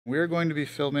We're going to be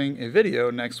filming a video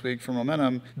next week for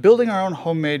Momentum, building our own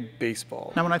homemade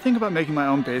baseball. Now, when I think about making my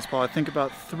own baseball, I think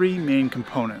about three main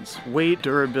components: weight,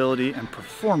 durability, and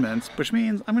performance, which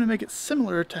means I'm gonna make it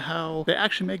similar to how they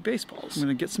actually make baseballs. I'm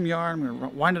gonna get some yarn, I'm gonna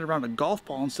wind it around a golf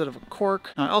ball instead of a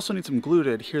cork. Now, I also need some glue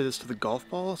to adhere this to the golf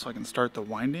ball so I can start the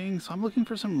winding, so I'm looking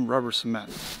for some rubber cement.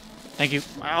 Thank you.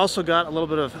 I also got a little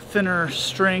bit of thinner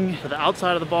string for the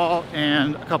outside of the ball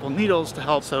and a couple needles to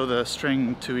help sew the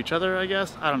string to each other, I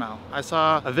guess. I don't know. I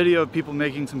saw a video of people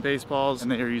making some baseballs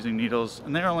and they were using needles,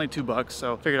 and they're only $2,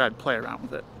 so I figured I'd play around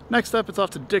with it. Next up, it's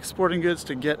off to Dick's Sporting Goods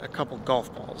to get a couple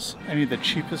golf balls. I need the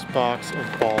cheapest box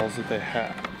of balls that they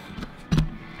have.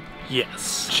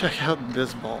 Yes. Check out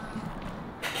this ball.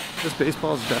 This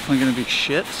baseball is definitely gonna be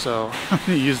shit, so I'm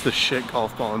gonna use the shit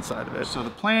golf ball inside of it. So the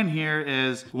plan here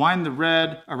is wind the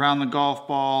red around the golf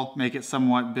ball, make it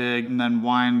somewhat big, and then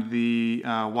wind the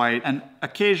white. And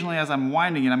occasionally as I'm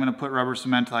winding it, I'm gonna put rubber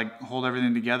cement to like hold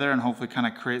everything together and hopefully kind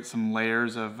of create some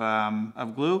layers of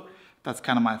glue. That's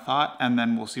kind of my thought, and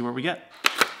then we'll see where we get.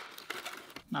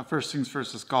 Now, first things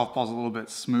first, this golf ball's a little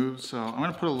bit smooth, so I'm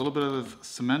gonna put a little bit of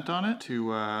cement on it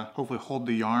to hopefully hold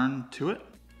the yarn to it.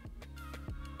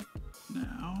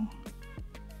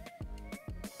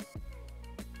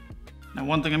 Now,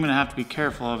 one thing I'm gonna have to be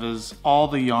careful of is all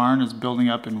the yarn is building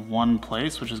up in one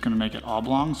place, which is gonna make it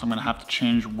oblong, so I'm gonna have to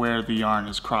change where the yarn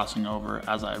is crossing over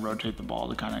as I rotate the ball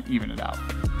to kind of even it out.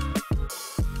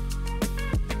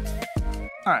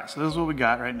 All right, so this is what we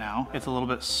got right now. It's a little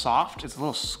bit soft, it's a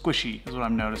little squishy, is what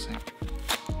I'm noticing.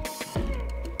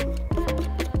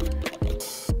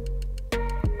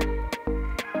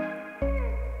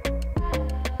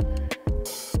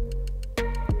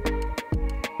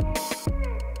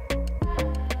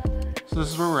 So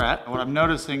this is where we're at. What I'm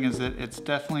noticing is that it's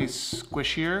definitely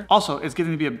squishier. Also, it's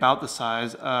getting to be about the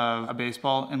size of a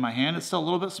baseball in my hand. It's still a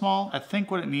little bit small. I think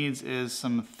what it needs is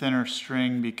some thinner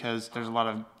string because there's a lot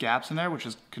of gaps in there, which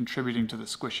is contributing to the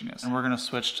squishiness. And we're gonna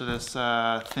switch to this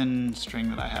thin string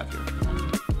that I have here.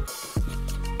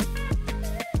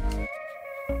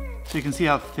 So you can see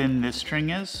how thin this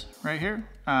string is right here.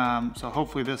 So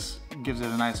hopefully this gives it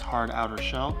a nice hard outer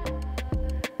shell.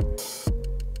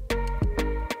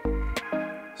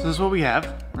 So this is what we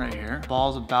have right here.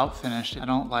 Ball's about finished. I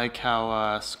don't like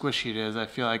how squishy it is. I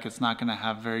feel like it's not gonna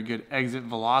have very good exit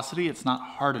velocity. It's not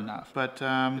hard enough, but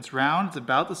it's round. It's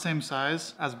about the same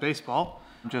size as a baseball,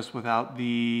 just without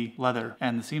the leather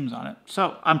and the seams on it.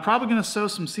 So I'm probably gonna sew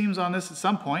some seams on this at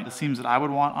some point. The seams that I would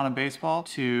want on a baseball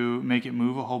to make it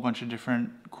move a whole bunch of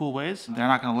different cool ways. They're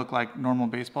not gonna look like normal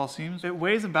baseball seams. It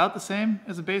weighs about the same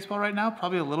as a baseball right now,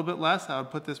 probably a little bit less. I would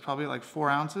put this probably like 4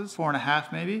 ounces,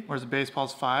 4.5 maybe, whereas a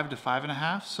baseball's 5 to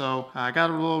 5.5. So I got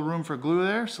a little room for glue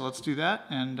there, so let's do that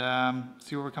and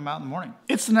see where we come out in the morning.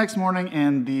 It's the next morning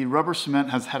and the rubber cement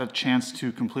has had a chance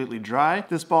to completely dry.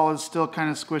 This ball is still kind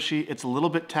of squishy. It's a little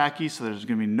bit tacky, so there's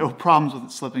gonna be no problems with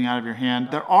it slipping out of your hand.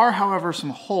 There are, however, some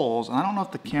holes, and I don't know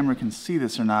if the camera can see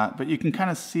this or not, but you can kind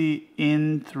of see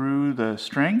in through the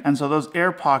string. And so those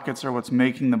air pockets are what's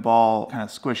making the ball kind of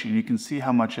squishy. And you can see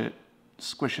how much it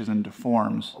squishes and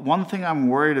deforms. One thing I'm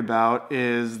worried about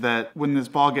is that when this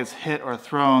ball gets hit or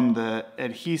thrown, the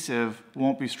adhesive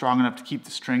won't be strong enough to keep the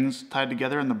strings tied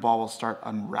together and the ball will start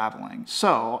unraveling.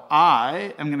 So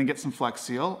I am gonna get some Flex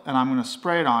Seal and I'm gonna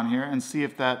spray it on here and see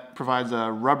if that provides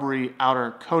a rubbery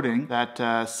outer coating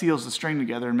that seals the string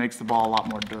together and makes the ball a lot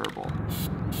more durable.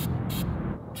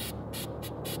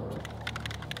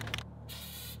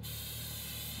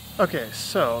 Okay,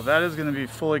 so that is gonna be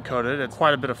fully coated. It's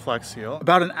quite a bit of Flex Seal.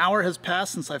 About an hour has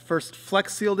passed since I first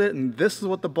Flex Sealed it, and this is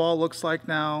what the ball looks like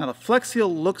now. Now the Flex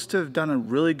Seal looks to have done a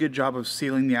really good job of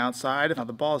sealing the outside. Now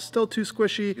the ball is still too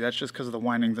squishy. That's just because of the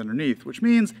windings underneath, which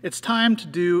means it's time to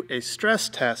do a stress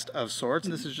test of sorts.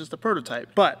 This is just a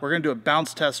prototype, but we're gonna do a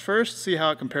bounce test first, see how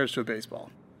it compares to a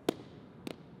baseball.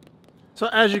 So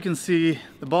as you can see,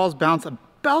 the balls bounce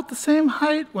about the same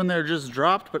height when they're just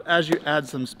dropped, but as you add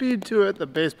some speed to it, the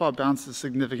baseball bounces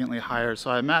significantly higher.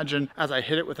 So I imagine as I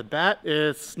hit it with a bat,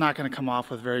 it's not gonna come off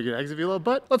with very good exit velo,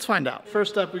 but let's find out.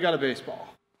 First up, we got a baseball.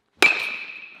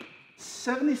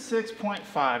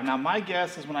 76.5. Now my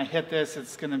guess is when I hit this,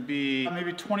 it's gonna be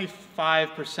maybe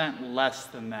 25% less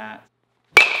than that.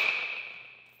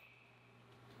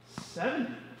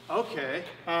 70. Okay,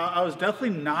 I was definitely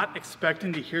not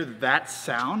expecting to hear that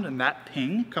sound and that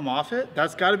ping come off it.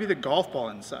 That's gotta be the golf ball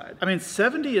inside. I mean,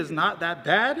 70 is not that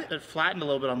bad. It flattened a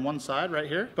little bit on one side right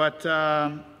here, but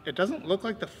it doesn't look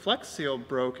like the Flex Seal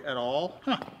broke at all.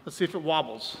 Let's see if it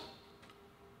wobbles.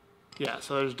 Yeah,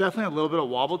 so there's definitely a little bit of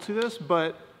wobble to this,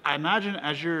 but I imagine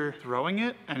as you're throwing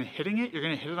it and hitting it, you're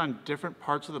gonna hit it on different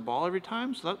parts of the ball every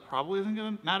time, so that probably isn't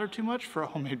gonna matter too much for a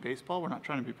homemade baseball. We're not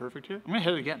trying to be perfect here. I'm gonna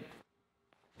hit it again.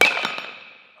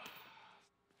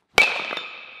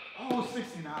 Oh,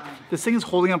 69. This thing is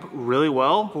holding up really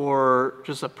well for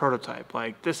just a prototype.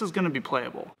 Like, this is gonna be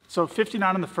playable. So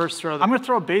 59 on the first throw. I'm gonna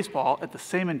throw a baseball at the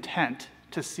same intent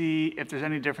to see if there's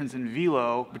any difference in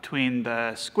velo between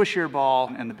the squishier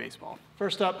ball and the baseball.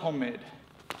 First up, homemade.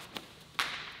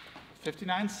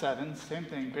 59.7, same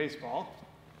thing, baseball.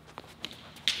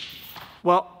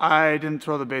 Well, I didn't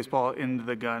throw the baseball into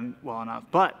the gun well enough,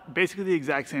 but basically the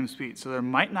exact same speed. So there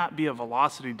might not be a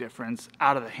velocity difference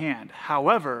out of the hand.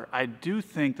 However, I do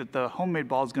think that the homemade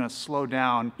ball is gonna slow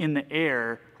down in the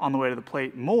air on the way to the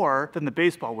plate more than the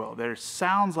baseball will. There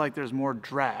sounds like there's more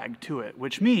drag to it,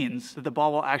 which means that the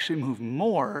ball will actually move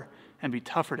more and be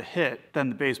tougher to hit than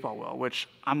the baseball will, which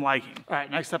I'm liking. All right,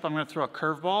 next up, I'm gonna throw a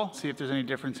curveball, see if there's any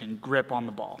difference in grip on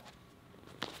the ball.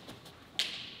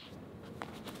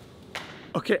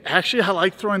 Okay, actually I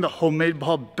like throwing the homemade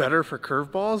ball better for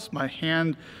curveballs. My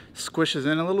hand squishes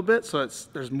in a little bit, so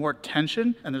there's more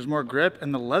tension and there's more grip,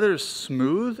 and the leather is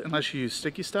smooth unless you use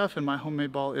sticky stuff, and my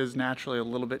homemade ball is naturally a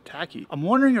little bit tacky. I'm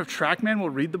wondering if TrackMan will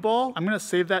read the ball. I'm gonna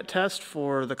save that test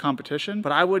for the competition,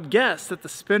 but I would guess that the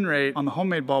spin rate on the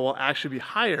homemade ball will actually be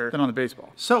higher than on the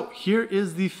baseball. So here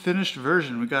is the finished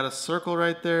version. We got a circle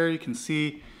right there. You can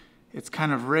see it's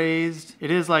kind of raised.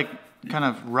 It is like kind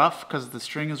of rough because the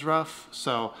string is rough.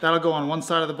 So that'll go on one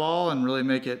side of the ball and really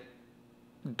make it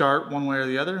dart one way or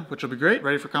the other, which will be great.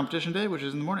 Ready for competition day, which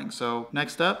is in the morning. So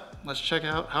next up, let's check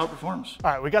out how it performs. All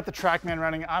right, we got the TrackMan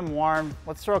running. I'm warm.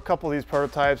 Let's throw a couple of these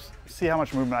prototypes, see how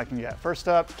much movement I can get. First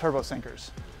up, turbo sinkers.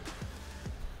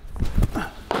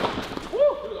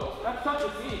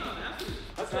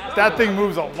 That thing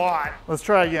moves a lot. Let's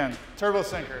try again. Turbo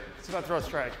sinker. Let's see if I throw a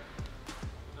strike.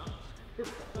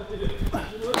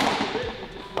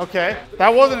 Okay,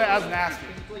 that wasn't as nasty.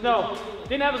 No,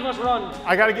 didn't have as much run.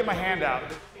 I gotta get my hand out.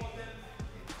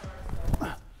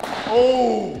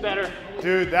 Oh! Better.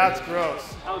 Dude, that's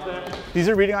gross. I was there. These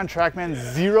are reading on TrackMan,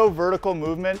 0 vertical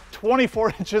movement,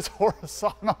 24 inches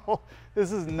horizontal.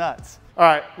 This is nuts. All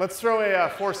right, let's throw a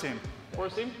four seam.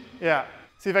 Four seam? Yeah,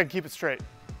 see if I can keep it straight.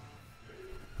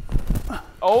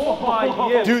 Oh my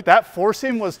god. Dude, that four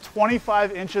seam was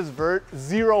 25 inches vert,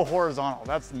 0 horizontal.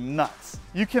 That's nuts.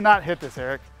 You cannot hit this,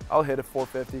 Eric. I'll hit a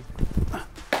 450.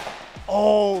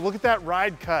 Oh, look at that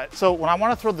ride cut. So when I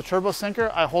want to throw the turbo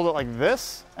sinker, I hold it like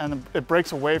this and it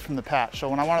breaks away from the patch. So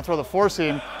when I want to throw the four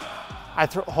seam, I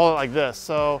hold it like this.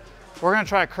 So we're gonna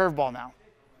try a curveball now.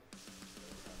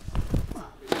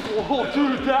 Oh,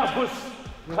 dude, that was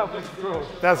gross.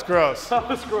 That's gross. That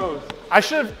was gross. I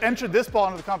should have entered this ball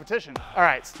into the competition. All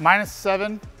right,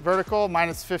 -7 vertical,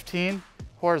 -15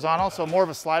 horizontal, so more of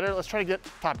a slider. Let's try to get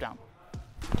top down.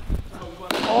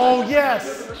 Oh,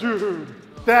 yes! Dude,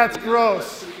 that's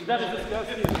gross. That is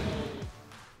disgusting.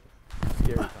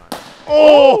 Scary time.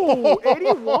 Oh!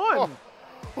 81!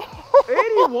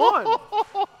 81!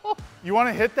 You want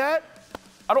to hit that?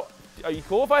 Are you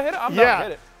cool if I hit it? I'm down to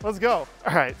hit it. Let's go.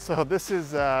 All right, so this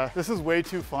is way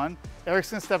too fun.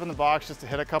 Eric's gonna step in the box just to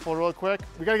hit a couple real quick.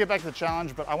 We gotta get back to the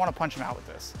challenge, but I want to punch him out with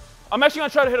this. I'm actually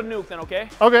gonna try to hit a nuke then, okay?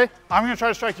 Okay, I'm gonna try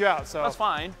to strike you out, so. That's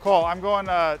fine. Cool, I'm going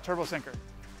turbo sinker.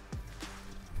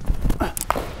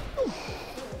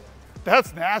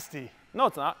 That's nasty. No,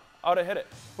 it's not. I would have hit it.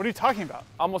 What are you talking about?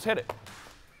 I almost hit it.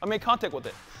 I made contact with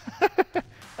it.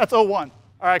 That's 0-1.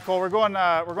 All right, cool, we're going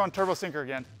turbo sinker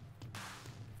again.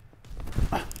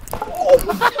 Oh,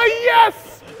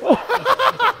 yes!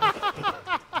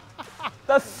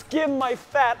 That skimmed my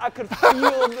fat. I could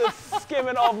feel the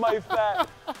skimming of my fat.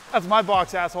 That's my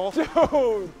box, asshole. Dude.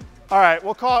 All right,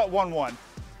 we'll call it 1-1.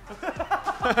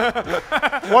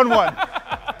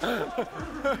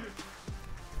 1-1.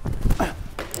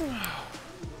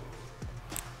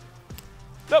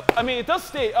 Nope. I mean, it does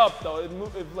stay up though. It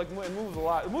moves a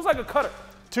lot. It moves like a cutter.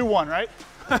 2-1, right?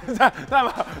 Time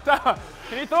out.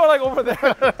 Can you throw it like over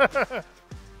there?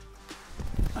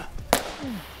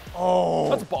 Oh.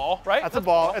 That's a ball, right? That's a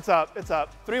ball. It's up. It's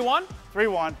up. 3-1?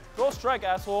 3-1. Throw a strike,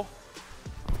 asshole.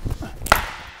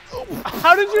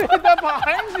 How did you hit that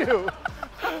behind you?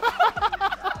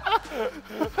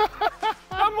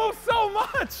 That moves so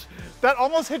much. That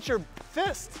almost hit your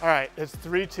fist. All right, it's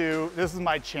 3-2. This is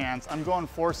my chance. I'm going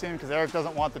four seam because Eric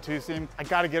doesn't want the two seam. I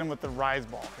got to get him with the rise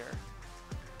ball here.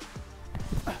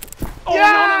 Oh,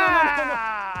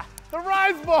 yeah! No. The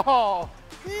rise ball.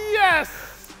 Yes!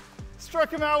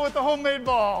 Struck him out with the homemade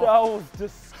ball. That was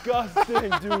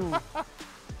disgusting, dude.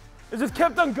 It just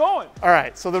kept on going. All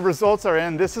right, so the results are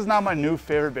in. This is now my new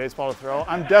favorite baseball to throw.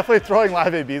 I'm definitely throwing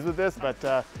live ABs with this, but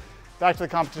back to the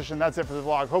competition. That's it for the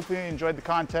vlog. Hopefully you enjoyed the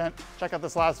content. Check out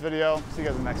this last video. See you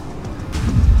guys in the next one.